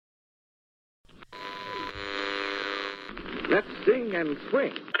Let's sing and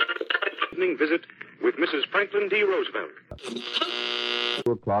swing. Evening visit with Mrs. Franklin D. Roosevelt.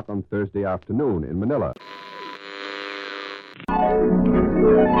 2 o'clock on Thursday afternoon in Manila.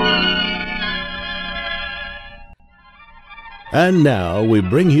 And now we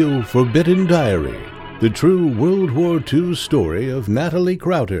bring you Forbidden Diary, the true World War II story of Natalie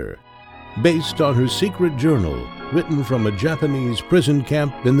Crowther, based on her secret journal written from a Japanese prison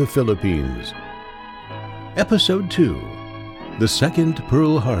camp in the Philippines. Episode 2, The Second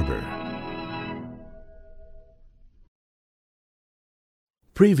Pearl Harbor.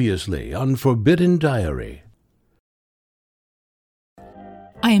 Previously on Forbidden Diary.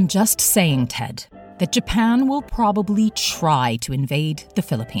 I am just saying, Ted, that Japan will probably try to invade the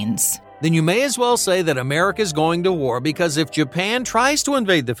Philippines. Then you may as well say that America's going to war, because if Japan tries to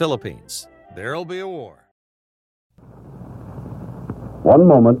invade the Philippines, there'll be a war. One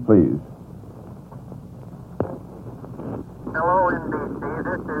moment, please. Hello, NBC.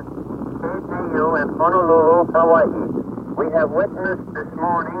 This is KTU in Honolulu, Hawaii. We have witnessed this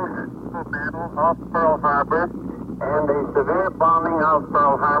morning the battle off Pearl Harbor and a severe bombing of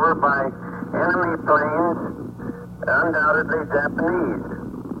Pearl Harbor by enemy planes, undoubtedly Japanese.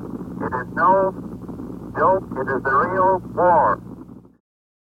 It is no joke. It is the real war.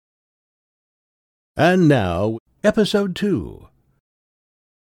 And now, Episode 2.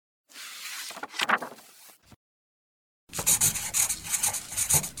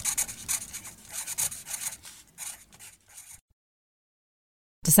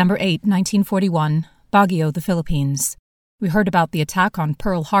 December 8, 1941, Baguio, the Philippines. We heard about the attack on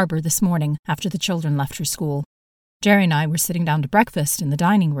Pearl Harbor this morning after the children left for school. Jerry and I were sitting down to breakfast in the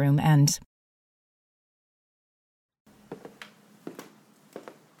dining room and...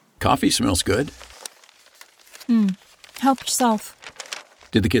 Coffee smells good. Help yourself.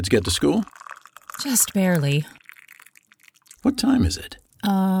 Did the kids get to school? Just barely. What time is it?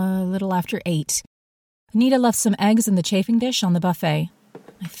 A little after 8. Anita left some eggs in the chafing dish on the buffet.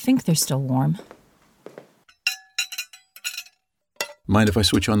 I think they're still warm. Mind if I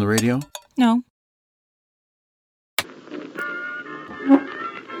switch on the radio? No.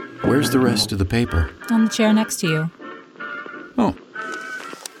 Where's the rest of the paper? On the chair next to you. Oh.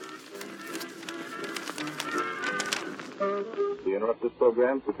 We interrupt this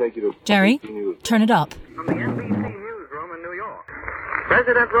program to take you to Jerry, turn it up. From the NBC newsroom in New York,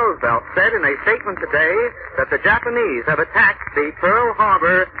 President Roosevelt said in a statement today that the Japanese have attacked the Pearl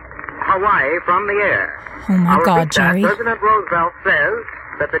Harbor, Hawaii, from the air. Oh my God, Jerry. President Roosevelt says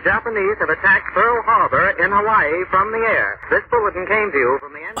that the Japanese have attacked Pearl Harbor in Hawaii from the air. This bulletin came to you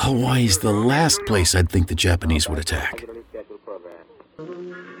from the NBC. Hawaii's the last place I'd think the Japanese would attack.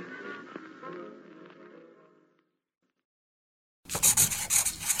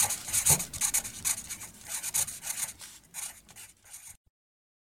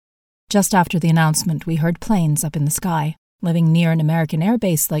 Just after the announcement, we heard planes up in the sky. Living near an American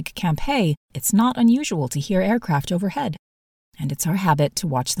airbase like Camp Hay, it's not unusual to hear aircraft overhead. And it's our habit to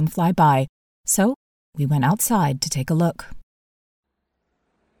watch them fly by. So we went outside to take a look.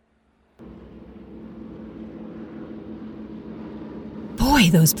 Boy,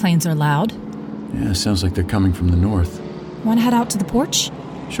 those planes are loud. Yeah, sounds like they're coming from the north. Want to head out to the porch?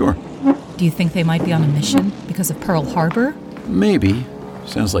 Sure. Do you think they might be on a mission because of Pearl Harbor? Maybe.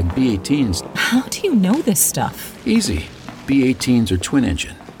 Sounds like B-18s. How do you know this stuff? Easy. B-18s are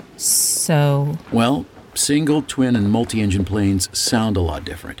twin-engine. So... Well, single, twin, and multi-engine planes sound a lot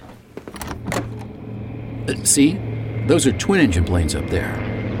different. See? Those are twin-engine planes up there.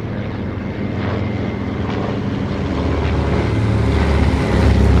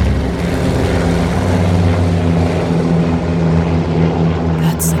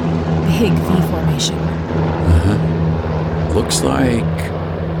 That's a big V formation. Looks like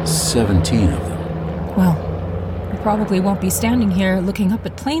 17 of them. Well, we probably won't be standing here looking up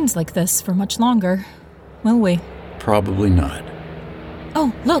at planes like this for much longer, will we? Probably not.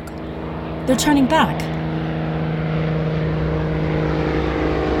 Oh, look! They're turning back.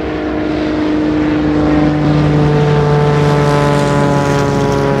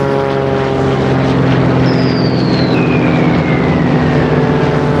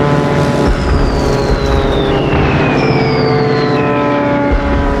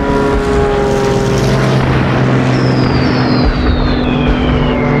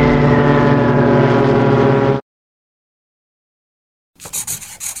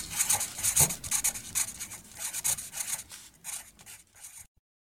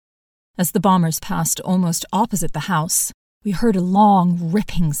 As the bombers passed almost opposite the house, we heard a long,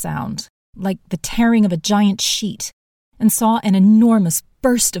 ripping sound, like the tearing of a giant sheet, and saw an enormous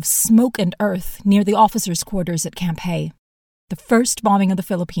burst of smoke and earth near the officers' quarters at Camp Hay. The first bombing of the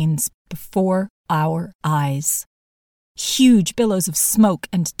Philippines before our eyes. Huge billows of smoke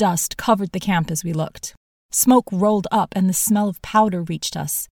and dust covered the camp as we looked. Smoke rolled up and the smell of powder reached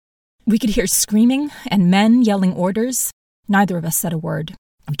us. We could hear screaming and men yelling orders. Neither of us said a word.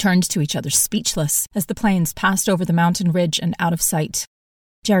 We turned to each other speechless as the planes passed over the mountain ridge and out of sight.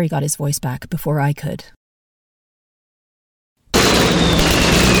 Jerry got his voice back before I could.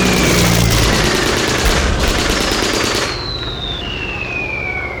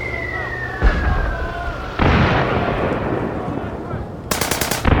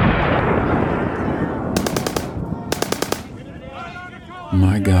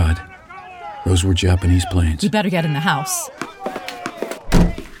 My God. Those were Japanese planes. We better get in the house.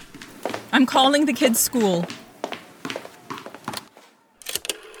 I'm calling the kids' school.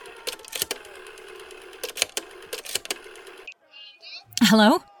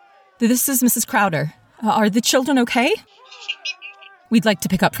 Hello? This is Mrs. Crowder. Are the children okay? We'd like to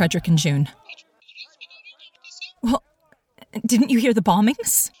pick up Frederick and June. Well, didn't you hear the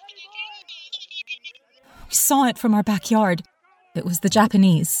bombings? We saw it from our backyard. It was the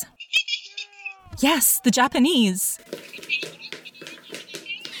Japanese. Yes, the Japanese.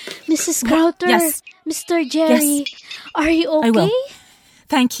 Mrs. Crowder, Yes. Mr. Jerry, Yes. are you okay? I will.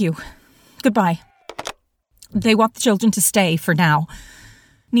 Thank you. Goodbye. They want the children to stay for now.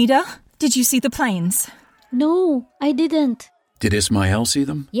 Nita, did you see the planes? No, I didn't. Did Ismael see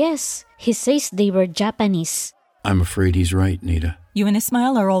them? Yes, he says they were Japanese. I'm afraid he's right, Nita. You and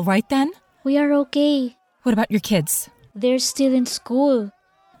Ismail are all right then? We are okay. What about your kids? They're still in school.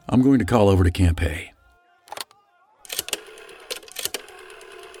 I'm going to call over to Camp A.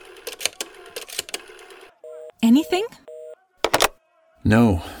 Anything?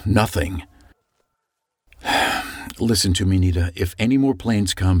 No, nothing. Listen to me, Nita. If any more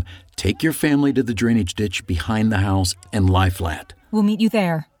planes come, take your family to the drainage ditch behind the house and lie flat. We'll meet you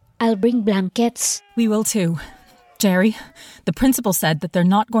there. I'll bring blankets. We will too. Jerry, the principal said that they're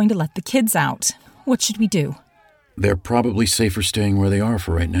not going to let the kids out. What should we do? They're probably safer staying where they are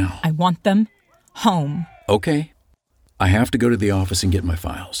for right now. I want them home. Okay. I have to go to the office and get my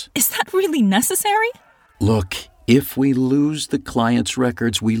files. Is that really necessary? Look, if we lose the client's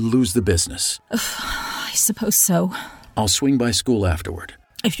records, we lose the business. I suppose so. I'll swing by school afterward.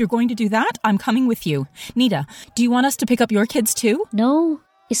 If you're going to do that, I'm coming with you. Nita, do you want us to pick up your kids too? No,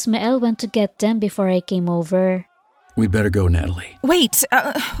 Ismael went to get them before I came over. We better go, Natalie. Wait,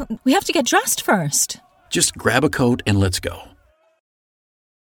 we have to get dressed first. Just grab a coat and let's go.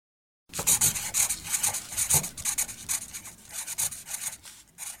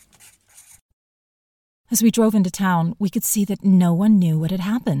 As we drove into town, we could see that no one knew what had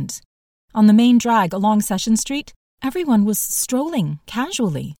happened. On the main drag along Session Street, everyone was strolling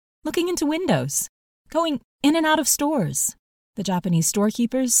casually, looking into windows, going in and out of stores. The Japanese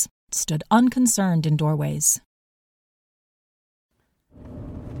storekeepers stood unconcerned in doorways.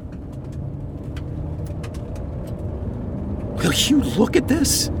 Will you look at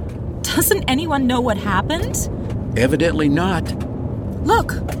this? Doesn't anyone know what happened? Evidently not.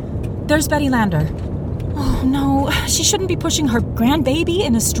 Look, there's Betty Lander. Oh no, she shouldn't be pushing her grandbaby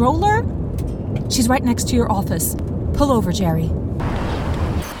in a stroller. She's right next to your office. Pull over, Jerry.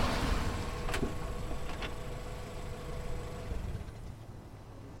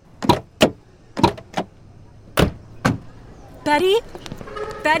 Betty?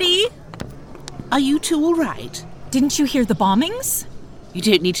 Betty? Are you two all right? Didn't you hear the bombings? You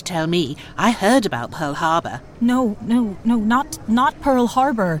don't need to tell me. I heard about Pearl Harbor. No, not Pearl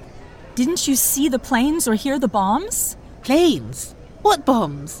Harbor. Didn't you see the planes or hear the bombs? Planes? What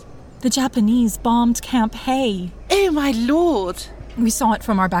bombs? The Japanese bombed Camp Hay. Oh, my Lord. We saw it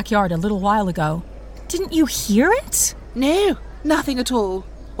from our backyard a little while ago. Didn't you hear it? No, nothing at all.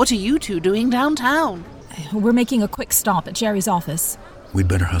 What are you two doing downtown? We're making a quick stop at Jerry's office. We'd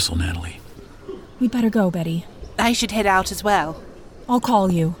better hustle, Natalie. We'd better go, Betty. I should head out as well. I'll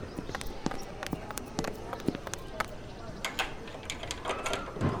call you.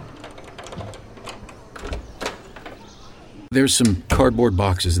 There's some cardboard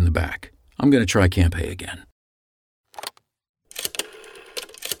boxes in the back. I'm going to try Camp A again.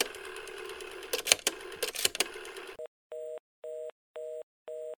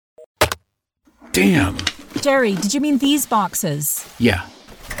 Damn! Jerry, did you mean these boxes? Yeah.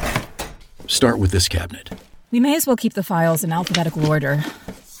 Start with this cabinet. We may as well keep the files in alphabetical order.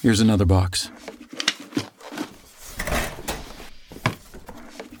 Here's another box.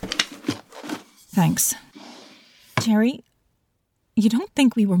 Thanks. Jerry, you don't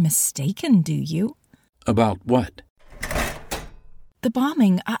think we were mistaken, do you? About what? The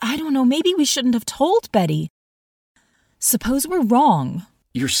bombing. I don't know. Maybe we shouldn't have told Betty. Suppose we're wrong.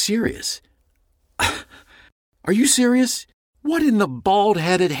 You're serious? Are you serious? What in the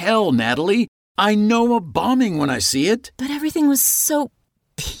bald-headed hell, Natalie? I know a bombing when I see it. But everything was so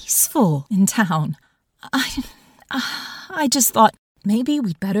peaceful in town. I just thought maybe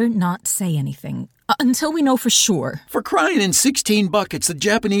we'd better not say anything until we know for sure. For crying in 16 buckets, the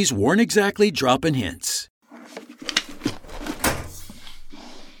Japanese weren't exactly dropping hints.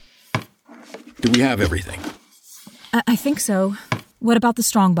 Do we have everything? I think so. What about the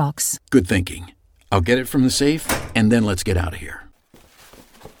strongbox? Good thinking. I'll get it from the safe, and then let's get out of here.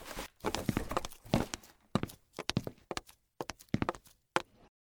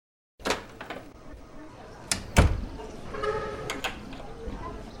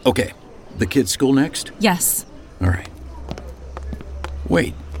 Okay, the kids' school next? Yes. All right.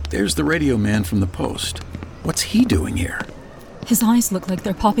 Wait, there's the radio man from the Post. What's he doing here? His eyes look like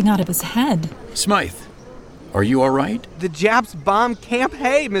they're popping out of his head. Smythe, are you all right? The Japs bombed Camp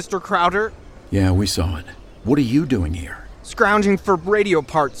Hay, Mr. Crowder. Yeah, we saw it. What are you doing here? Scrounging for radio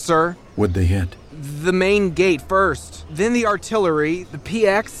parts, sir. What'd they hit? The main gate first, then the artillery, the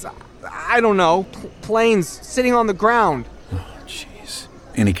PX, I don't know, planes sitting on the ground. Oh, jeez.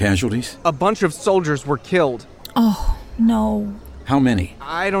 Any casualties? A bunch of soldiers were killed. Oh, no. How many?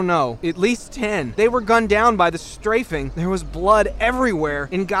 I don't know. At least 10. They were gunned down by the strafing. There was blood everywhere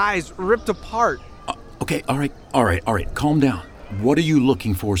and guys ripped apart. Okay, all right. Calm down. What are you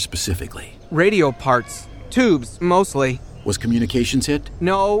looking for specifically? Radio parts. Tubes, mostly. Was communications hit?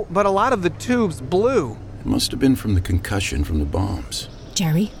 No, but a lot of the tubes blew. It must have been from the concussion from the bombs.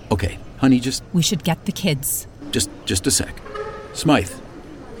 Jerry? Okay, honey, We should get the kids. Just a sec. Smythe,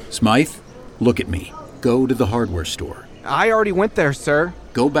 look at me. Go to the hardware store. I already went there, sir.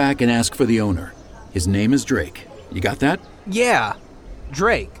 Go back and ask for the owner. His name is Drake. You got that? Yeah,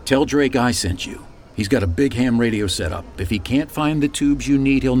 Drake. Tell Drake I sent you. He's got a big ham radio set up. If he can't find the tubes you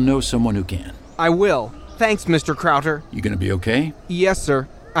need, he'll know someone who can. I will. Thanks, Mr. Crowder. You gonna be okay? Yes, sir.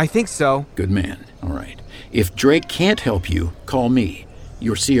 I think so. Good man. All right. If Drake can't help you, call me.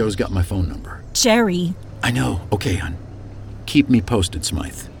 Your CO's got my phone number. Jerry. I know. Okay, hon. Keep me posted,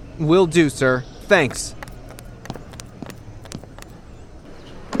 Smythe. Will do, sir. Thanks.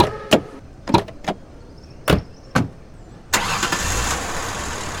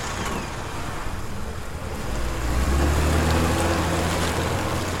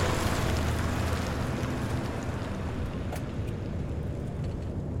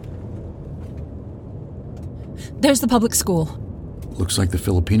 There's the public school. Looks like the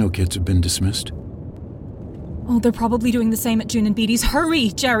Filipino kids have been dismissed. Oh, they're probably doing the same at June and Beatty's. Hurry,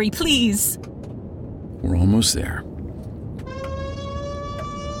 Jerry, please. We're almost there.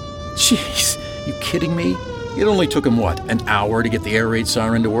 Jeez, you kidding me? It only took them, an hour to get the air raid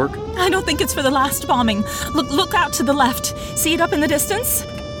siren to work? I don't think it's for the last bombing. Look out to the left. See it up in the distance?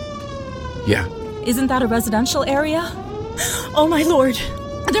 Yeah. Isn't that a residential area? Oh, my Lord.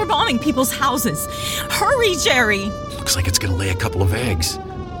 They're bombing people's houses. Hurry, Jerry! Looks like it's gonna lay a couple of eggs.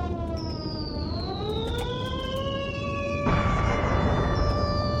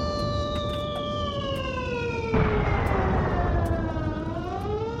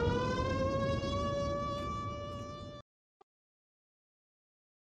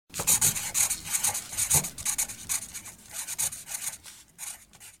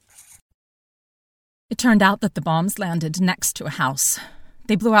 It turned out that the bombs landed next to a house.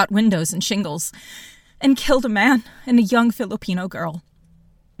 They blew out windows and shingles and killed a man and a young Filipino girl.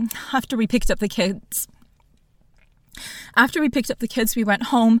 After we picked up the kids, we went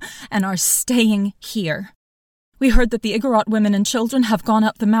home and are staying here. We heard that the Igorot women and children have gone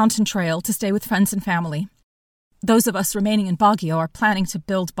up the mountain trail to stay with friends and family. Those of us remaining in Baguio are planning to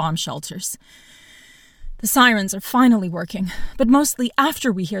build bomb shelters. The sirens are finally working, but mostly after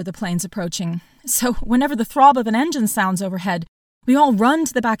we hear the planes approaching. So whenever the throb of an engine sounds overhead, we all run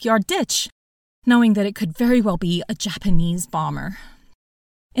to the backyard ditch, knowing that it could very well be a Japanese bomber.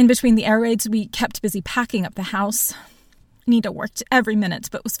 In between the air raids, we kept busy packing up the house. Nita worked every minute,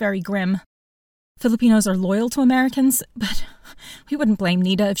 but was very grim. Filipinos are loyal to Americans, but we wouldn't blame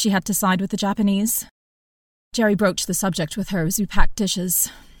Nita if she had to side with the Japanese. Jerry broached the subject with her as we packed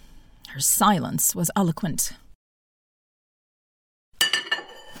dishes. Her silence was eloquent.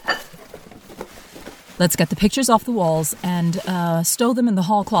 Let's get the pictures off the walls and stow them in the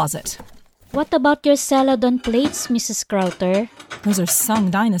hall closet. What about your Celadon plates, Mrs. Crowther? Those are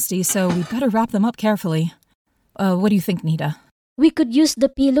Sung Dynasty, so we'd better wrap them up carefully. What do you think, Nita? We could use the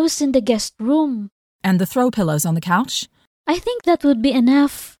pillows in the guest room. And the throw pillows on the couch? I think that would be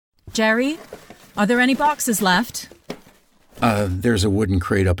enough. Jerry, are there any boxes left? There's a wooden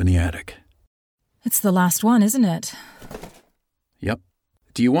crate up in the attic. It's the last one, isn't it? Yep.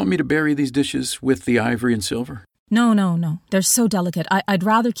 Do you want me to bury these dishes with the ivory and silver? No. They're so delicate. I'd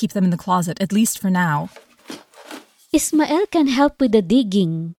rather keep them in the closet, at least for now. Ismael can help with the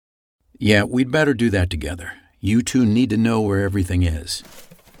digging. Yeah, we'd better do that together. You two need to know where everything is.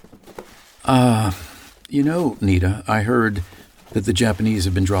 Nita, I heard that the Japanese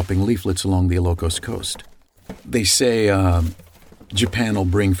have been dropping leaflets along the Ilocos coast. They say, Japan will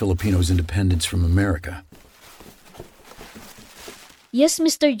bring Filipinos independence from America. Yes,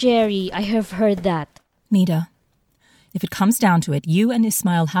 Mr. Jerry, I have heard that. Nita, if it comes down to it, you and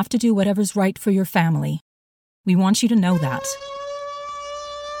Ismael have to do whatever's right for your family. We want you to know that.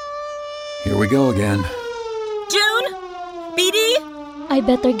 Here we go again. June? Beatty? I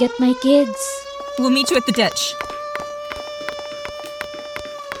better get my kids. We'll meet you at the ditch.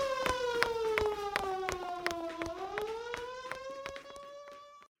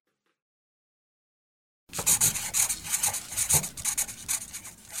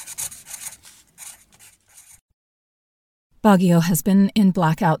 Baguio has been in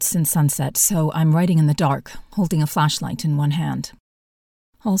blackout since sunset, so I'm writing in the dark, holding a flashlight in one hand.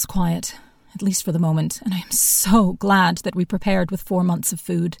 All's quiet, at least for the moment, and I am so glad that we prepared with 4 months of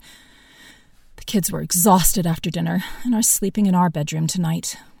food. The kids were exhausted after dinner and are sleeping in our bedroom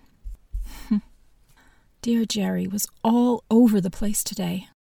tonight. Dear Jerry was all over the place today.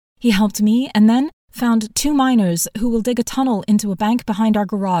 He helped me and then found 2 miners who will dig a tunnel into a bank behind our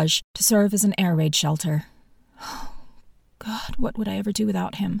garage to serve as an air raid shelter. God, what would I ever do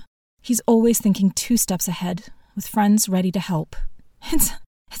without him? He's always thinking 2 steps ahead, with friends ready to help.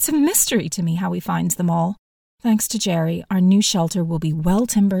 It's a mystery to me how he finds them all. Thanks to Jerry, our new shelter will be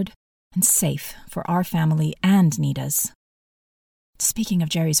well-timbered and safe for our family and Nita's. Speaking of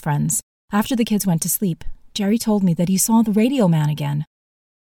Jerry's friends, after the kids went to sleep, Jerry told me that he saw the radio man again.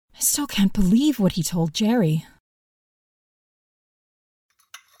 I still can't believe what he told Jerry.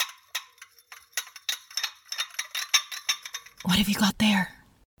 What have you got there?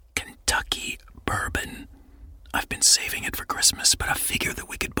 Kentucky bourbon. I've been saving it for Christmas, but I figure that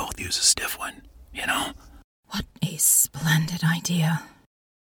we could both use a stiff one, you know? What a splendid idea.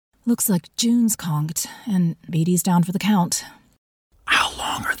 Looks like June's conked, and Beatty's down for the count. How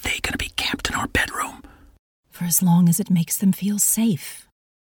long are they going to be camped in our bedroom? For as long as it makes them feel safe.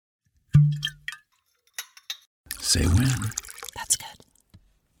 Say when. That's good.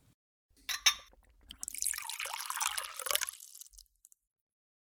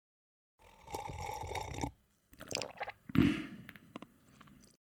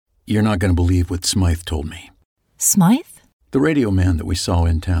 You're not going to believe what Smythe told me. Smythe? The radio man that we saw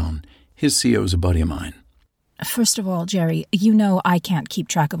in town. His CO's a buddy of mine. First of all, Jerry, you know I can't keep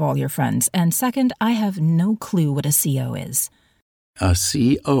track of all your friends. And second, I have no clue what a CO is. A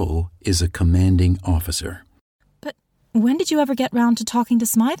CO is a commanding officer. But when did you ever get round to talking to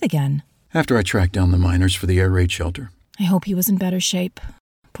Smythe again? After I tracked down the miners for the air raid shelter. I hope he was in better shape.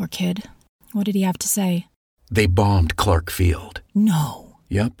 Poor kid. What did he have to say? They bombed Clark Field. No.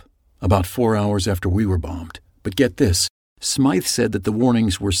 Yep. About 4 hours after we were bombed. But get this, Smythe said that the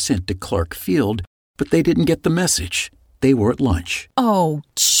warnings were sent to Clark Field, but they didn't get the message. They were at lunch. Oh,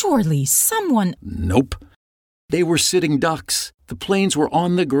 surely someone... Nope. They were sitting ducks. The planes were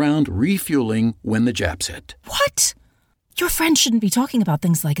on the ground refueling when the Japs hit. What? Your friend shouldn't be talking about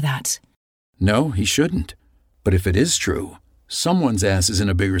things like that. No, he shouldn't. But if it is true, someone's ass is in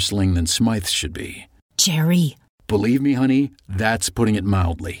a bigger sling than Smythe's should be. Jerry. Believe me, honey, that's putting it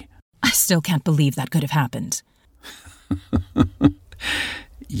mildly. I still can't believe that could have happened.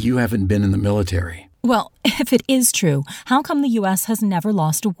 You haven't been in the military. Well, if it is true, how come the U.S. has never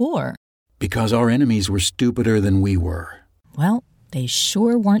lost a war? Because our enemies were stupider than we were. Well, they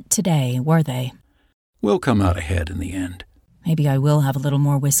sure weren't today, were they? We'll come out ahead in the end. Maybe I will have a little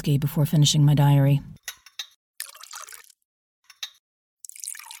more whiskey before finishing my diary.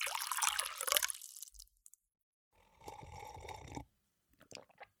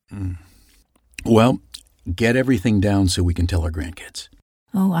 Well, get everything down so we can tell our grandkids.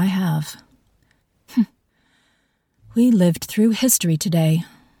 Oh, I have. We lived through history today,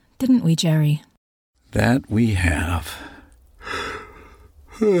 didn't we, Jerry? That we have.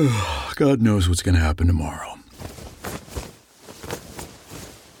 God knows what's going to happen tomorrow.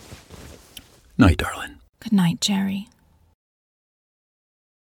 Night, darling. Good night, Jerry.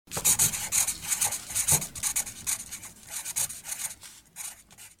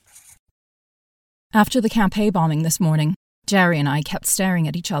 After the Camp bombing this morning, Jerry and I kept staring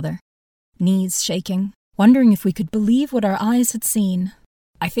at each other, knees shaking, wondering if we could believe what our eyes had seen.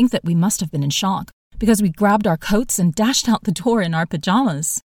 I think that we must have been in shock, because we grabbed our coats and dashed out the door in our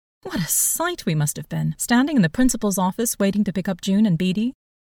pajamas. What a sight we must have been, standing in the principal's office waiting to pick up June and Beatty.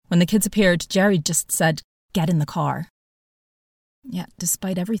 When the kids appeared, Jerry just said, "Get in the car." Yet,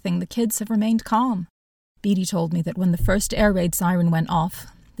 despite everything, the kids have remained calm. Beatty told me that when the first air raid siren went off,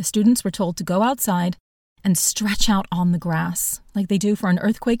 the students were told to go outside and stretch out on the grass, like they do for an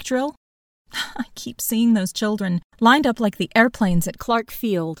earthquake drill. I keep seeing those children lined up like the airplanes at Clark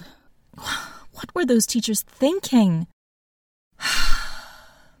Field. What were those teachers thinking?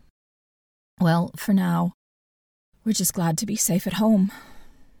 Well, for now, we're just glad to be safe at home,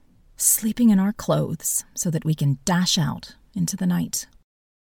 sleeping in our clothes so that we can dash out into the night.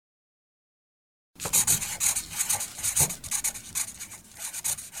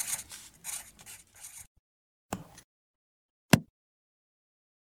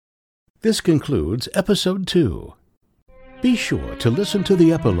 This concludes Episode 2. Be sure to listen to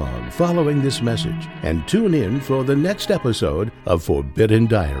the epilogue following this message and tune in for the next episode of Forbidden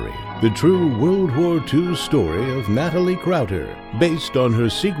Diary, the true World War II story of Natalie Crowther, based on her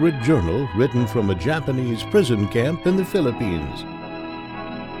secret journal written from a Japanese prison camp in the Philippines.